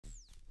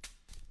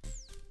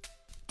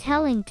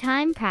Telling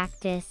time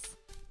practice.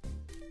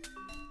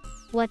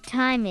 What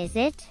time is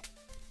it?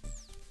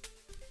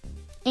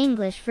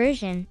 English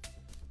version.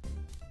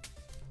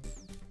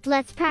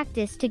 Let's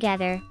practice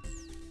together.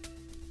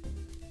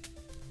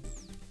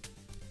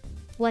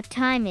 What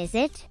time is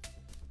it?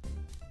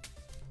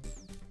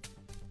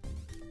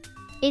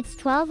 It's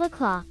 12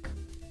 o'clock.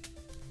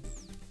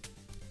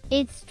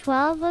 It's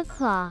 12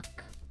 o'clock.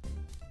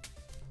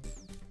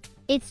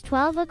 It's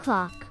 12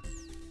 o'clock.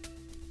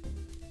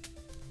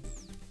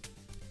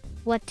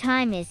 What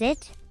time is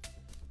it?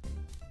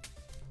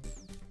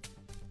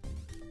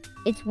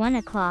 It's 1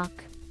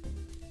 o'clock.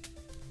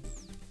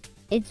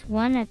 It's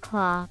 1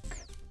 o'clock.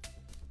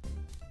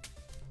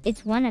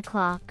 It's 1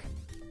 o'clock.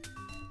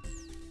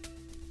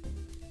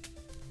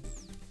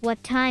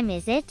 What time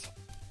is it?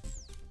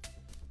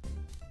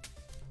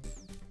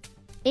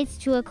 It's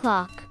 2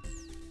 o'clock.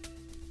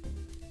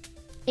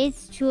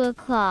 It's 2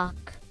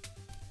 o'clock.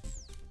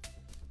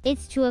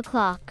 It's 2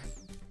 o'clock.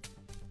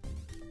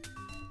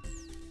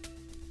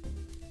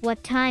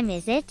 What time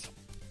is it?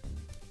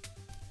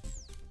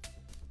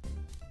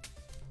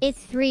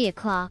 It's 3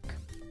 o'clock.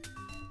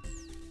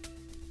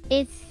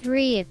 It's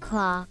 3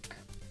 o'clock.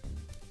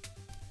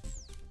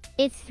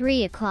 It's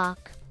 3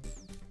 o'clock.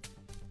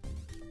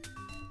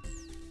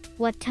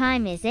 What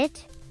time is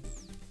it?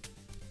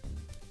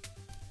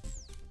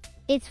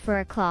 It's 4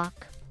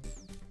 o'clock.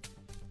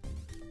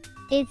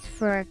 It's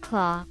 4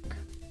 o'clock.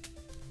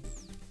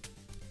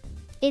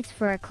 It's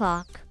 4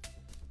 o'clock.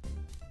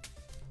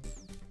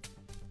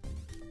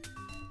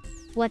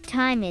 What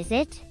time is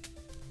it?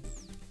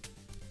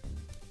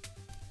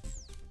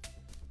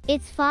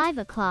 It's 5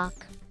 o'clock.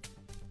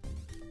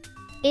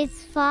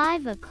 It's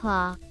 5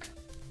 o'clock.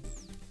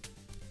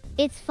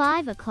 It's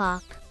 5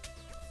 o'clock.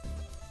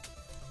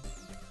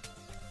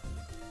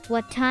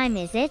 What time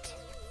is it?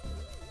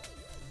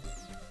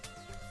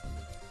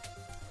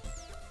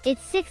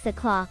 It's 6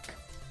 o'clock.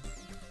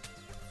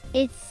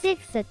 It's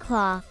 6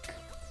 o'clock.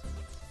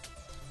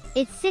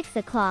 It's 6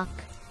 o'clock.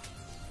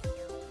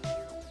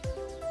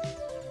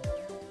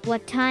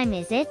 What time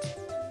is it?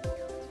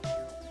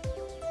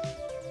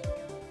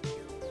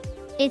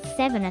 It's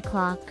 7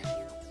 o'clock.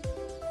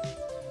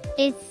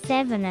 It's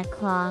 7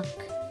 o'clock.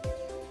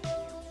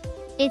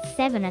 It's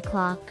 7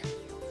 o'clock.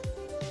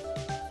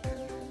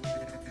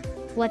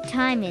 What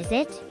time is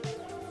it?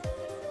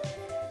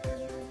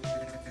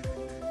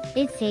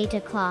 It's 8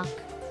 o'clock.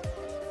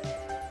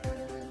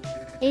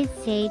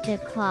 It's 8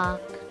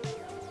 o'clock.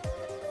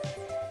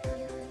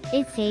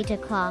 It's 8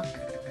 o'clock.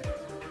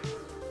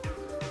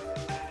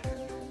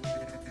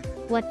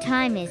 What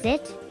time is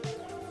it?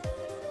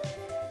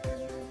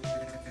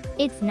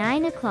 It's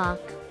 9 o'clock.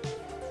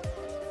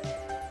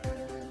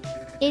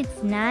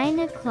 It's 9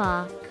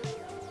 o'clock.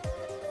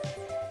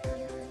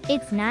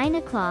 It's 9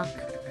 o'clock.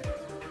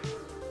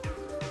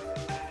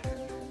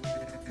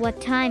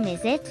 What time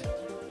is it?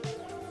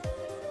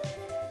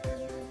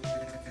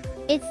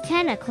 It's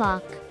 10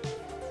 o'clock.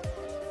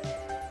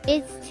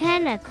 It's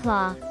 10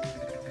 o'clock.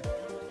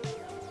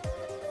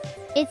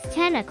 It's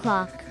 10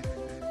 o'clock.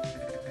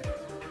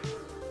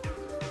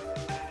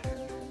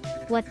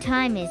 What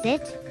time is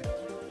it?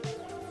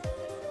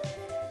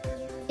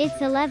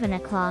 It's 11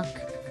 o'clock.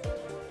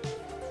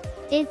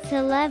 It's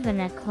 11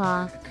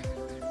 o'clock.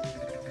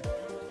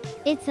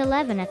 It's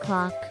 11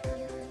 o'clock.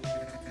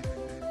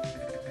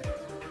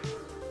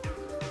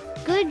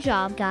 Good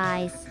job,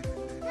 guys.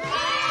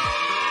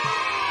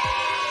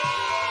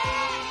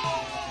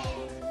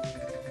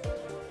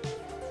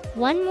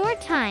 One more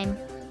time.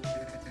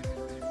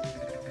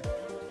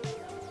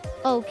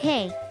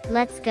 Okay,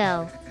 let's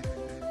go.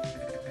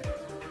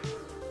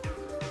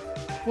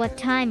 What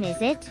time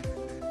is it?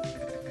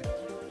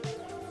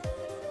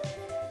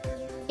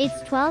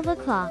 It's 12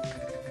 o'clock.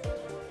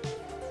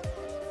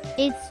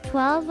 It's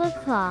 12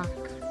 o'clock.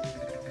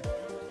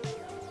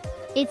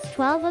 It's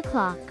 12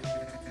 o'clock.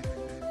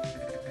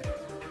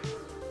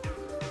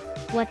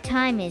 What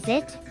time is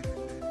it?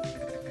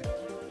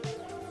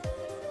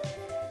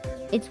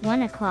 It's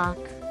 1 o'clock.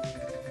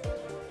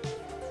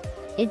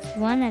 It's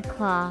 1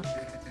 o'clock.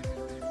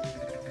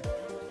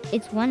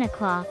 It's 1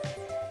 o'clock.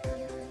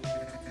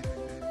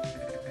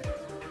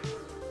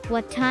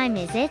 What time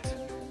is it?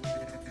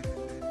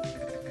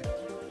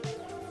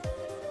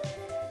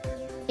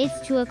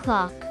 It's 2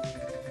 o'clock.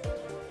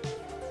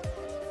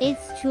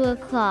 It's 2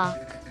 o'clock.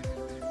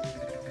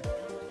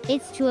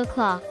 It's 2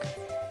 o'clock.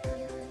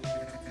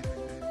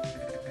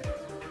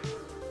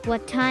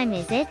 What time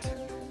is it?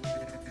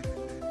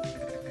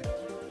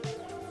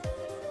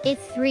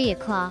 It's 3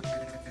 o'clock.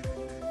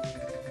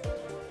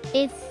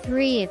 It's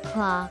 3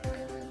 o'clock.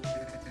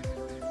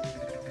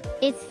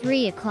 It's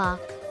 3 o'clock.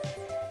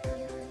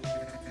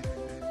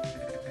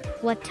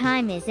 What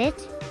time is it?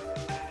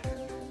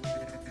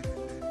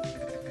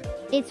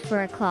 It's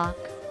 4 o'clock.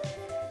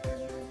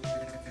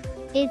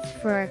 It's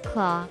 4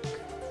 o'clock.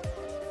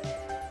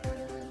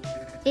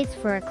 It's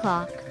 4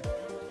 o'clock.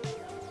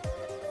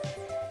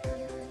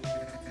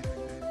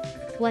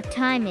 What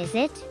time is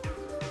it?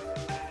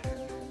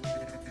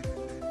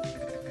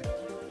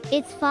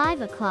 It's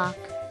 5 o'clock.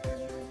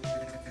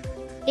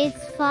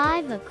 It's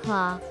 5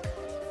 o'clock.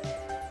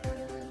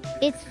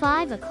 It's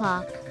 5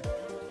 o'clock.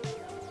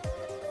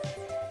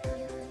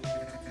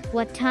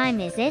 What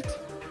time is it?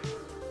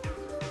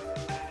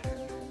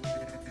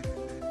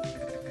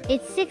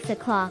 It's 6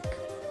 o'clock.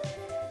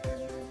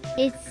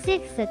 It's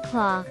 6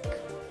 o'clock.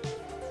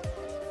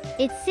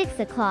 It's 6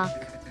 o'clock.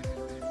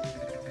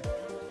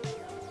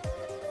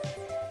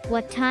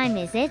 What time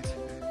is it?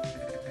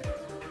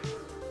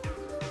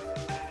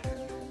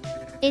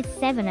 It's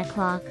 7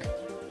 o'clock.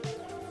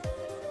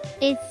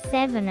 It's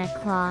 7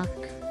 o'clock.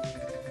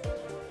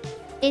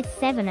 It's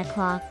 7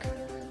 o'clock.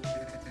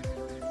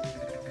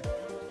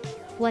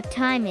 What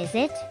time is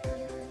it?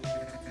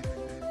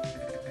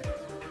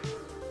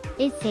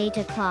 It's 8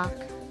 o'clock.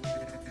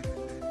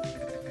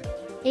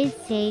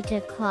 It's 8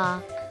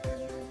 o'clock.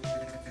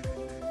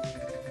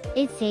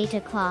 It's 8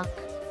 o'clock.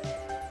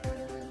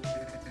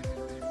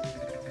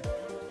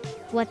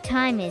 What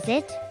time is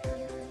it?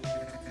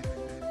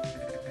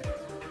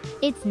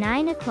 It's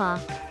 9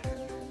 o'clock.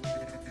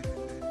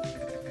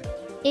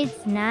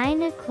 It's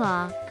 9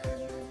 o'clock.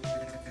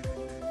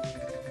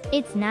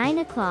 It's 9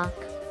 o'clock.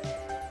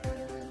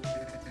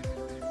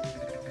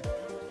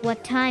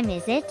 What time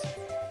is it?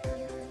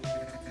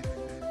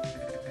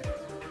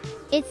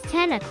 It's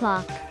 10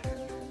 o'clock.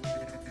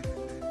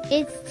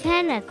 It's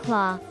 10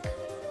 o'clock.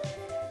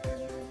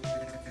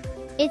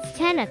 It's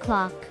 10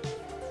 o'clock.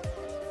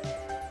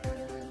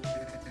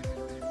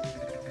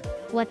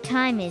 What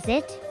time is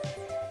it?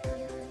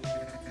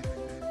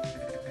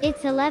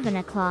 It's 11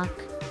 o'clock.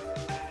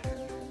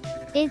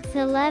 It's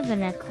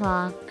 11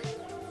 o'clock.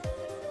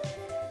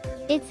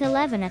 It's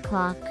 11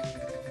 o'clock.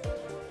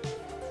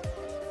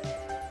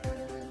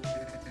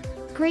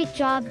 Great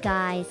job,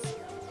 guys.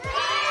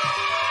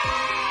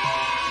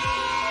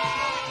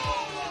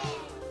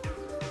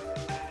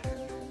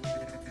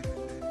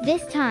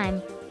 This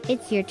time,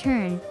 it's your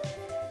turn.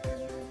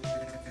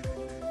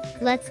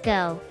 Let's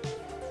go.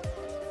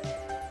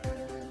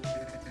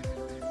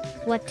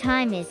 What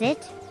time is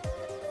it?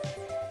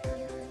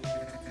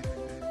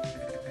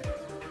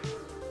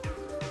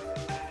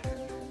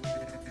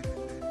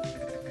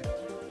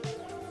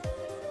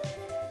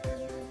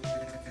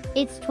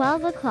 It's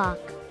 12 o'clock.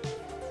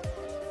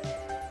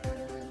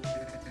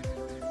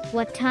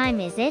 What time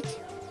is it?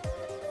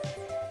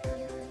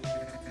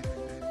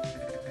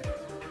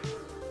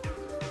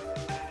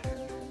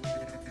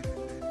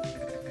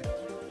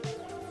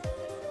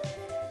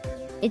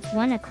 It's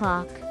 1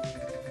 o'clock.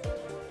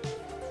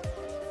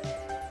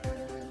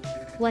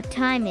 What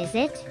time is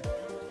it?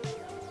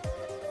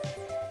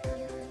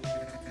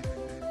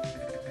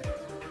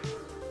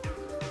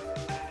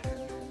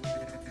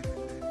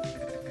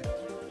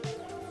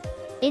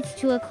 It's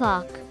 2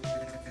 o'clock.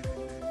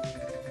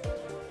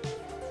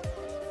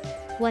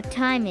 What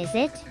time is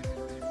it?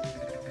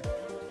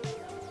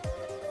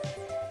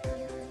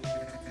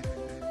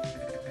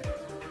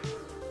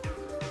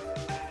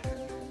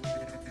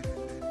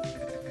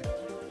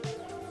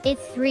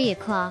 It's 3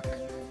 o'clock.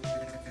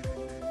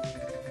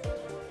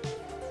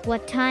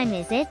 What time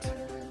is it?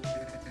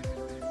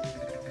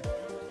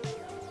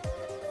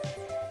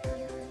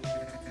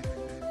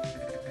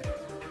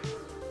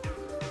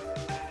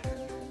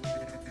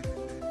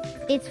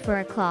 It's 4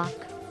 o'clock.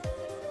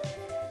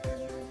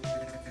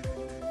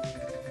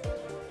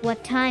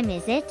 What time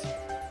is it?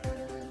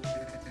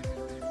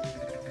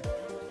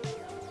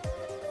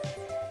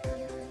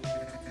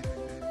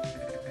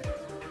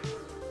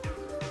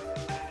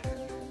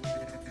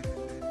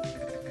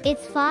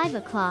 It's 5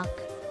 o'clock.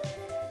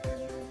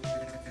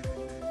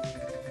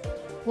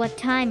 What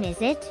time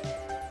is it?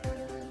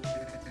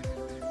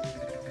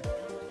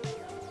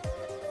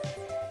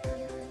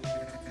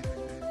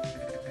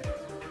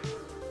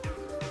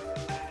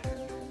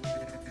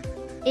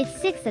 It's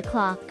 6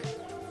 o'clock.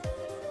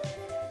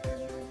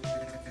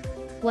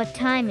 What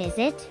time is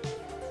it?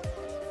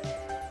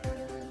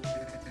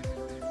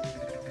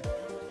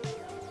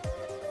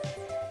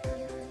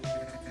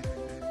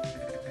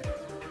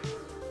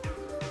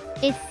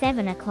 It's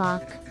 7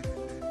 o'clock.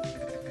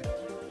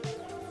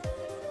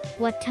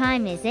 What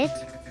time is it?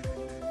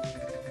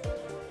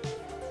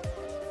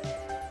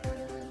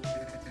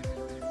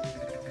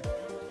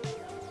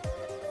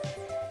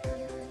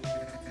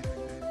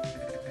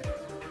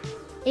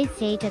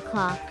 It's 8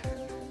 o'clock.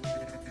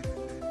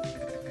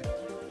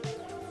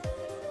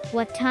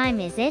 What time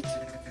is it?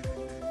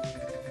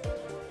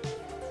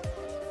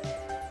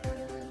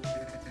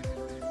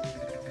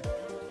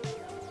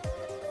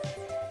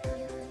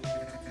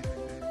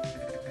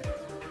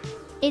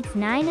 It's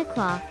 9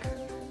 o'clock.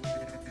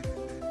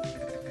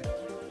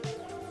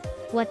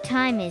 What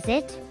time is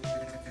it?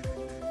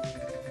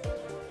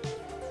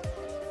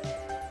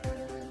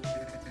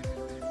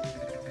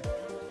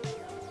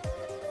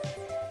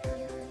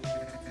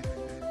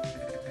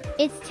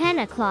 It's 10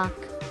 o'clock.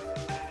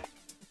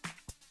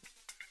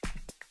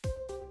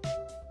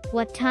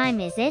 What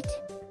time is it?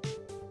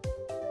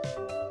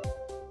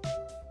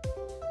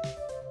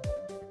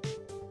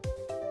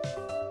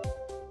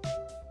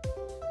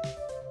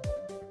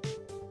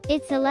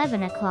 It's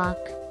 11 o'clock.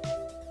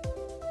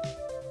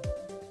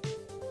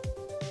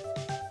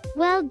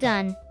 Well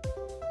done.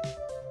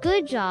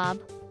 Good job.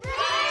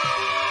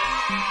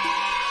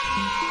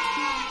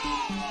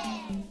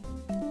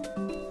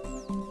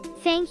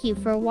 Thank you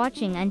for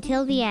watching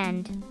until the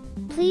end.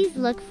 Please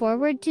look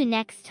forward to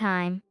next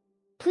time.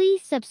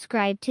 Please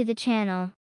subscribe to the channel.